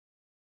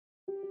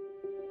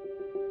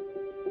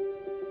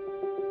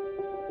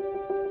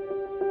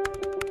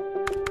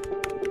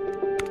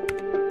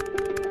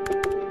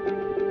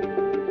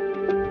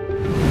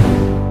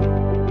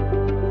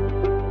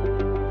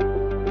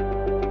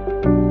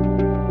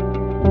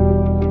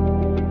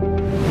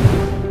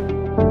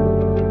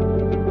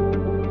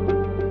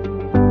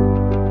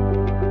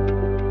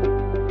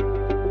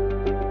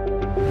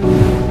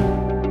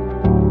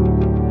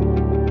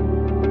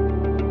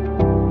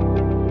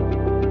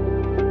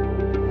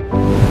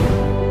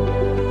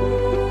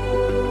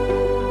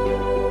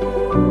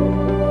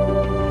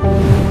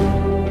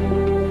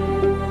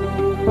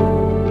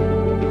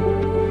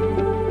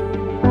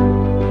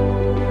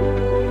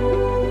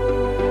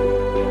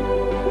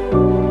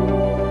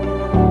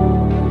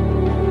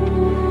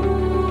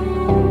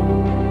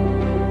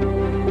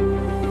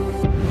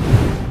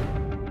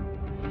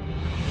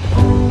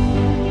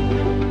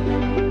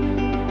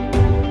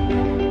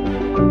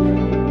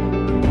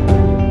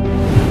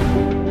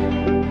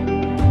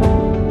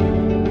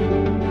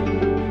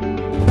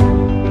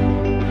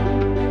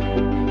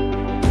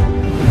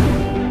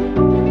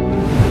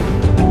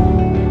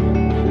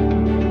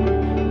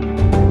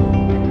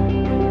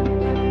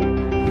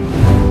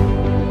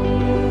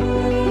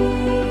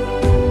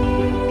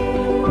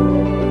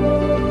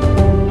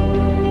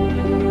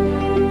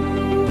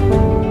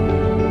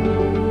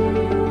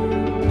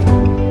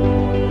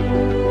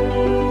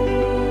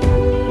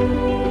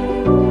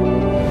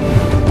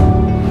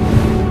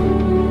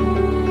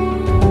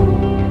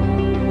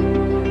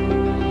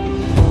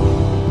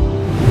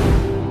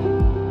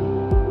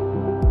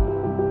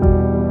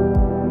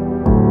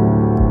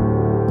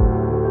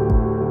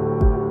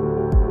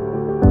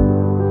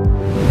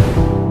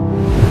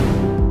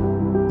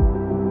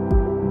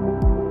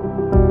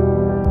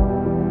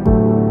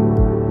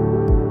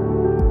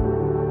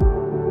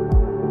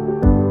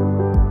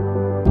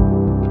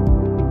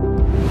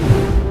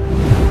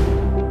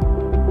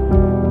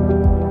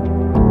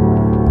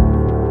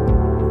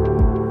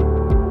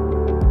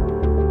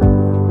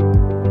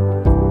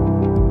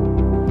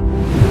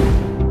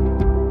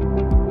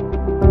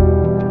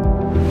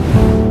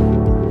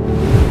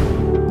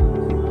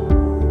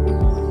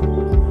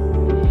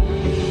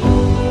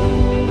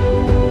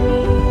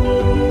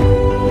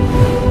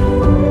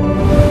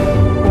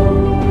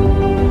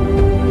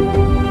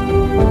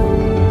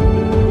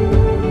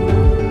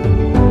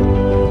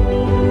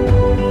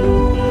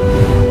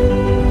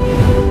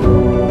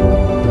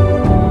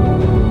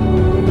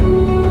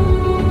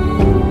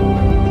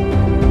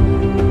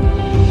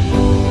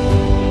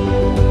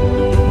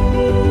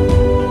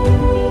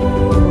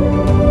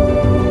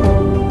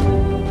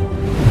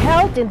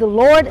the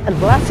Lord and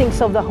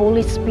blessings of the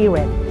Holy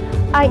Spirit.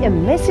 I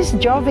am Mrs.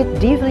 Jovit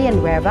D.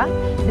 Villanueva,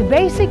 the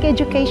Basic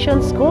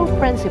Education School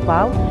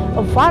Principal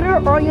of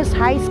Father Urios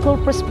High School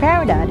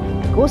Prosperidad,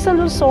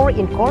 Agusan,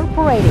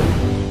 Incorporated.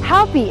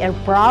 Happy and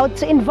proud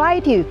to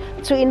invite you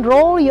to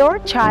enroll your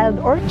child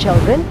or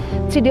children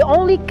to the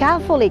only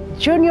Catholic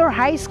junior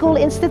high school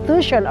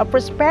institution of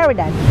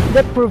Prosperidad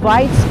that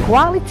provides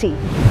quality,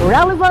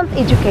 relevant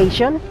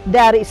education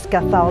that is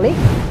Catholic,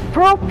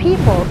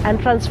 pro-people, and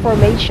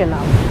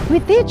transformational. We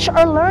teach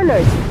our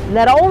learners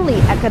not only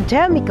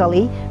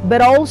academically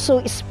but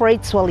also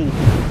spiritually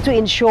to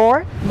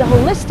ensure the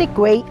holistic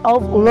way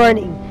of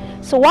learning.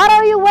 So what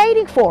are you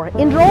waiting for?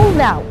 Enroll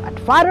now at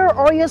Father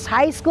Urios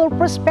High School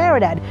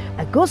Prosperidad,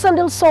 Agusan,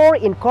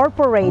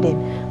 Incorporated,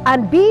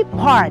 and be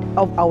part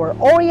of our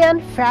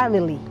Orient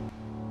family.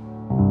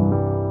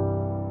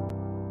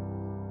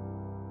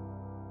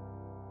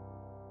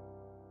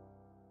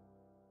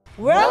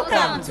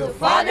 Welcome to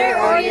Father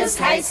Urios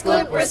High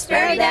School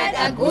Prosperidad,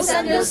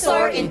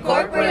 Agusan,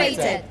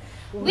 Incorporated.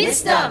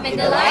 Wisdom in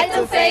the light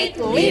of faith,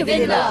 live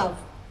in love.